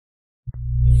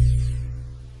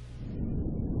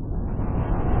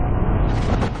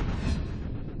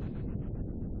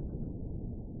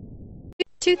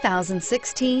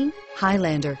2016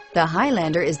 Highlander. The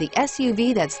Highlander is the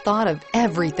SUV that's thought of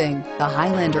everything. The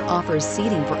Highlander offers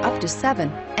seating for up to 7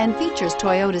 and features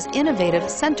Toyota's innovative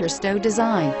center stow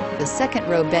design. The second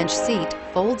row bench seat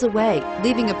folds away,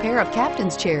 leaving a pair of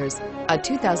captain's chairs. A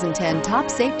 2010 top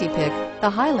safety pick, the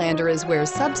Highlander is where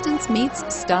substance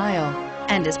meets style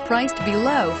and is priced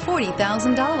below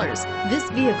 $40,000. This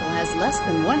vehicle has less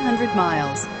than 100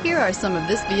 miles. Here are some of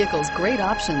this vehicle's great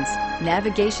options: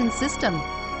 navigation system,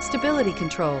 stability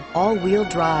control, all-wheel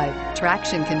drive,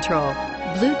 traction control,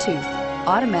 Bluetooth,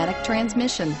 automatic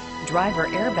transmission, driver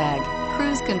airbag,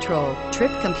 cruise control,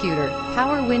 trip computer,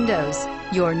 power windows.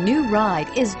 Your new ride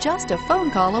is just a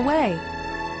phone call away.